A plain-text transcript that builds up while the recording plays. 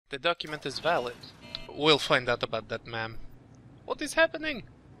The document is valid. We'll find out about that, ma'am. What is happening?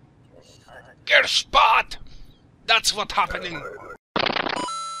 Gerspot! That's what's happening!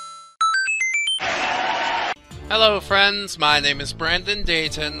 Hello friends, my name is Brandon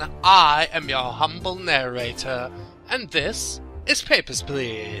Detain. I am your humble narrator. And this is Papers,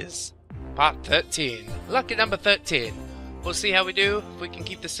 Please. Part 13. Lucky number 13. We'll see how we do, if we can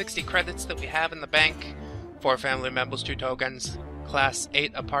keep the 60 credits that we have in the bank. 4 family members, 2 tokens. Class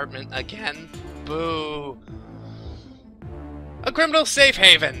 8 apartment again. Boo. A criminal safe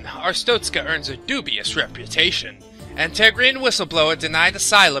haven. Arstotzka earns a dubious reputation. Antegrian whistleblower denied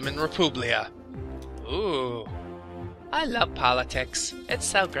asylum in Republia. Ooh. I love politics. It's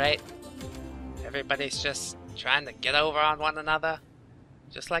so great. Everybody's just trying to get over on one another.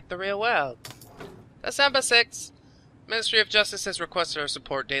 Just like the real world. December 6th. Ministry of Justice has requested our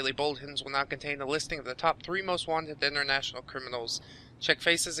support. Daily bulletins will now contain a listing of the top 3 most wanted international criminals. Check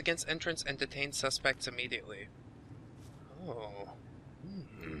faces against entrants and detain suspects immediately. Oh.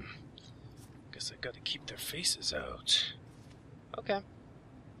 Guess I gotta keep their faces out. Okay.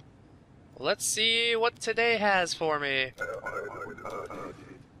 Let's see what today has for me.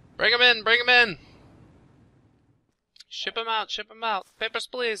 Bring him in, bring him in! Ship him out, ship him out. Papers,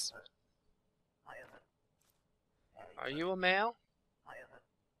 please. Are you a male?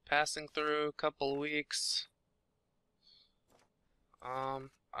 Passing through a couple weeks. Are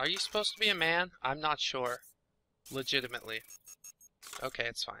you supposed to be a man? I'm not sure. Legitimately. Okay,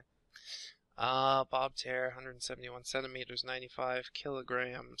 it's fine. Bob's hair, 171 centimeters, 95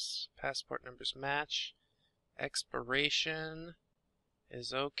 kilograms. Passport numbers match. Expiration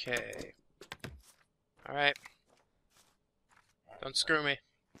is okay. Alright. Don't screw me.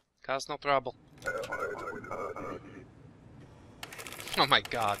 Cause no trouble. Oh my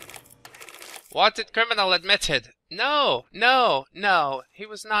god. Wanted criminal admitted. No, no, no. He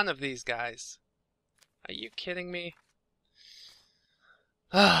was none of these guys. Are you kidding me?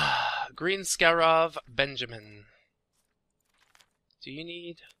 Green Scarov Benjamin. Do you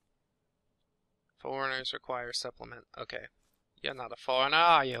need... Foreigners require supplement. Okay. You're not a foreigner,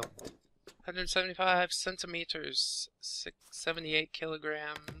 are you? 175 centimeters, 78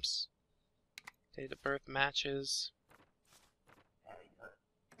 kilograms. Date of birth matches.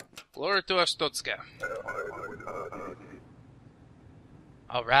 Glory to Arstotzka.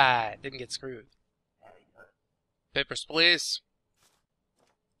 Alright, didn't get screwed. Papers, please.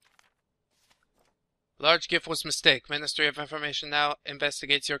 Large gift was mistake. Ministry of Information now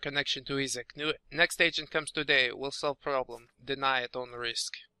investigates your connection to Isaac. Next agent comes today. We'll solve problem. Deny it on the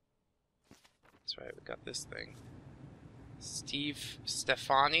risk. That's right, we got this thing.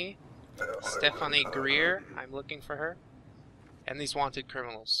 Stephanie Greer. I'm looking for her. And these wanted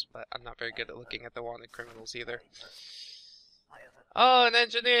criminals. But I'm not very good at looking at the wanted criminals either. Oh, an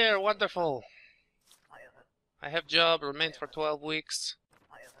engineer! Wonderful! I have job. Remained for 12 weeks.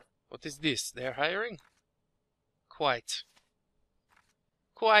 What is this? They're hiring? Quite.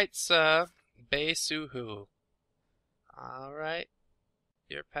 Quite, sir. Beisuhu. Alright.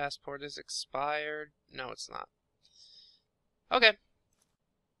 Your passport is expired. No, it's not. Okay.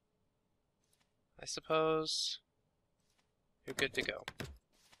 I suppose you're good to go.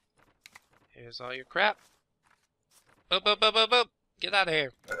 Here's all your crap. Boop, boop, boop, boop, boop. Get out of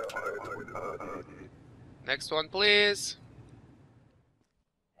here. Next one, please.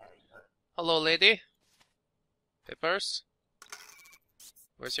 Hello, lady. Papers?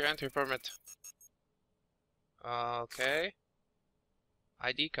 Where's your entry permit? Okay.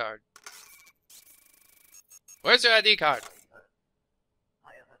 ID card. Where's your ID card?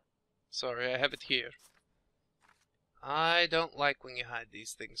 Sorry, I have it here. I don't like when you hide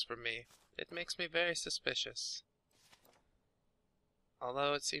these things from me. It makes me very suspicious.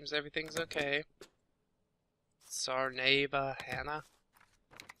 Although it seems everything's okay. Sarneva Hannah.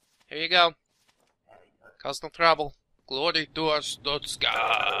 Here you go. Cause no trouble. Glory to Arstotzka.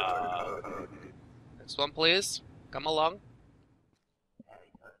 Next one, please. Come along.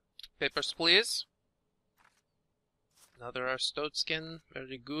 Papers, please. Another Arstotzkin.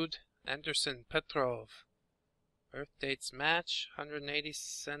 Very good. Anderson Petrov. Birth dates match. 180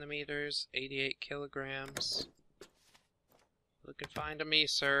 centimeters. 88 kilograms. Looking fine to me,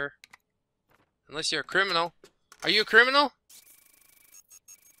 sir. Unless you're a criminal. Are you a criminal?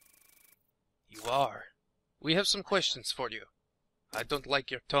 You are. We have some questions for you. I don't like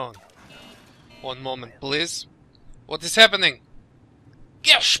your tone. One moment, please. What is happening?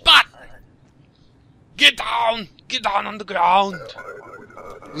 Get spot! Get down! Get down on the ground!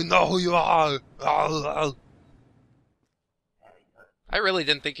 We know who you are! I really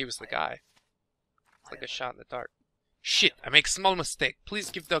didn't think he was the guy. It's like a shot in the dark. Shit, I make a small mistake. Please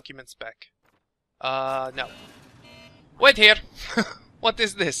give documents back. No. Wait here! What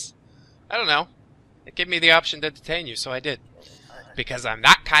is this? I don't know. It gave me the option to detain you, so I did. Because I'm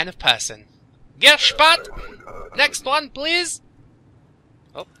that kind of person. Gerspot! Next one, please!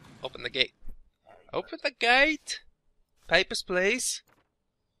 Oh, open the gate. Open the gate! Papers, please.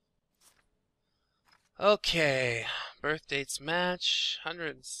 Okay. Birth dates match.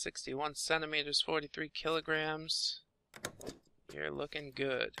 161 centimeters, 43 kilograms. You're looking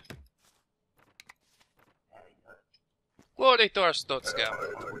good. Glory to Arstotzka.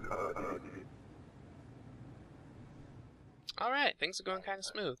 Alright, things are going kind of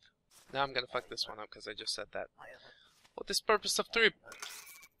smooth. Now I'm gonna fuck this one up because I just said that. What is purpose of trip?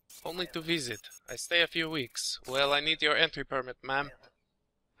 Only to visit. I stay a few weeks. Well, I need your entry permit, ma'am.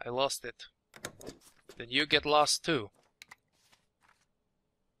 I lost it. Then you get lost too.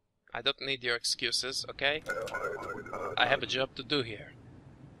 I don't need your excuses, okay? I have a job to do here.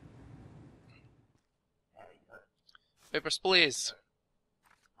 Papers, please.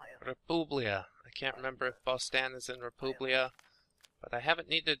 Republia. I can't remember if Bostan is in Republia, but I haven't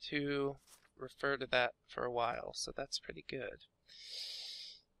needed to refer to that for a while, so that's pretty good.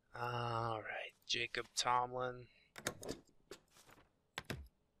 Alright, Jacob Tomlin.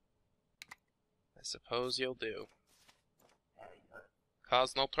 I suppose you'll do.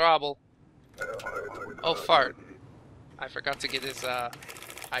 Cause no trouble. Oh, fart. I forgot to get his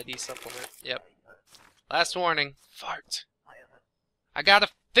ID supplement. Yep. Last warning. Fart. I gotta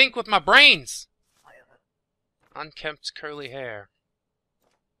think with my brains! Unkempt curly hair.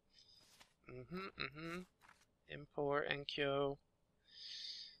 Import NQ.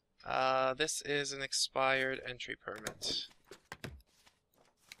 This is an expired entry permit.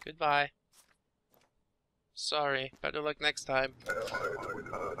 Goodbye. Sorry, better luck next time.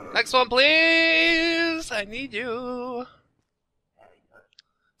 Next one, please! I need you.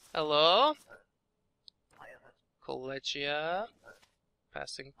 Hello? Collegia.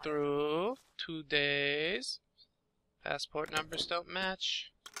 Passing through. 2 days. Passport numbers don't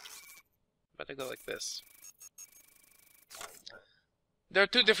match. Better go like this. There are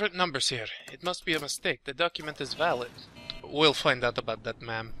 2 different numbers here. It must be a mistake. The document is valid. We'll find out about that,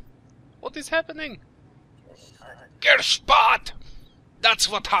 ma'am. What is happening? Gerspot! That's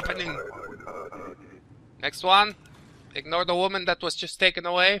what's happening! Next one. Ignore the woman that was just taken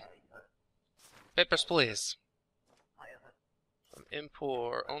away. Papers, please. From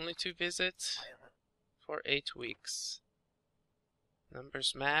Impor. Only to visit for 8 weeks.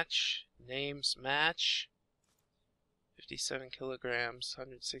 Numbers match. Names match. 57 kilograms.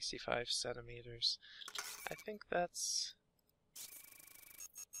 165 centimeters. I think that's...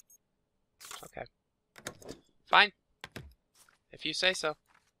 okay. Fine. If you say so.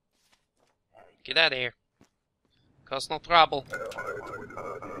 Get out of here. Cause no trouble.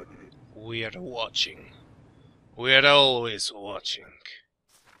 We're watching. We're always watching.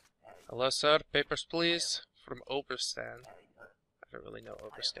 Hello, sir. Papers, please. From Oberstan. I don't really know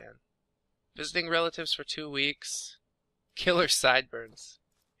Oberstan. Visiting relatives for 2 weeks. Killer sideburns.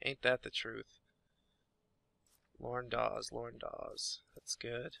 Ain't that the truth? Lorne Dawes. That's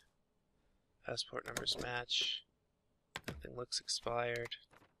good. Passport numbers match. Nothing looks expired.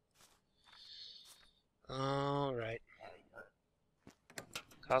 Alright.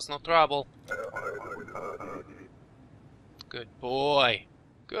 Cause no trouble. Good boy.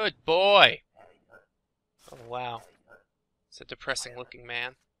 Good boy. Oh, wow. It's a depressing looking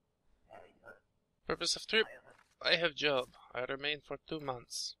man. Purpose of trip. I have job. I remain for 2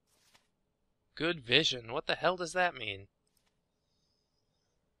 months. Good vision. What the hell does that mean?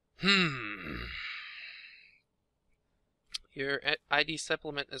 Your ID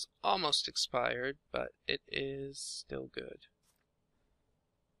supplement is almost expired, but it is still good.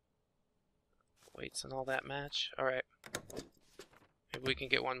 Weights and all that match. Alright. Maybe we can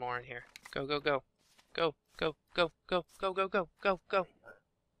get one more in here. Go, go, go. Go, go, go, go, go, go, go, go, go.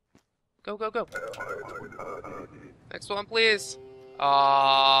 Go, go, go. Next one, please.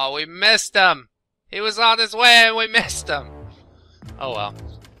 Oh, we missed him. He was on his way and we missed him. Oh well.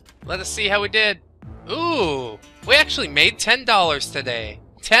 Let us see how we did. Ooh, we actually made $10 today.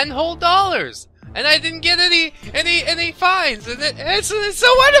 10 whole dollars. And I didn't get any fines. And it's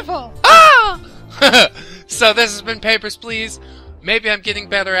so wonderful. Ah! So this has been Papers, Please. Maybe I'm getting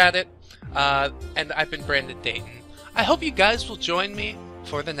better at it. And I've been Brandon Dayton. I hope you guys will join me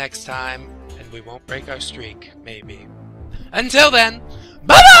for the next time, and we won't break our streak, maybe. Until then,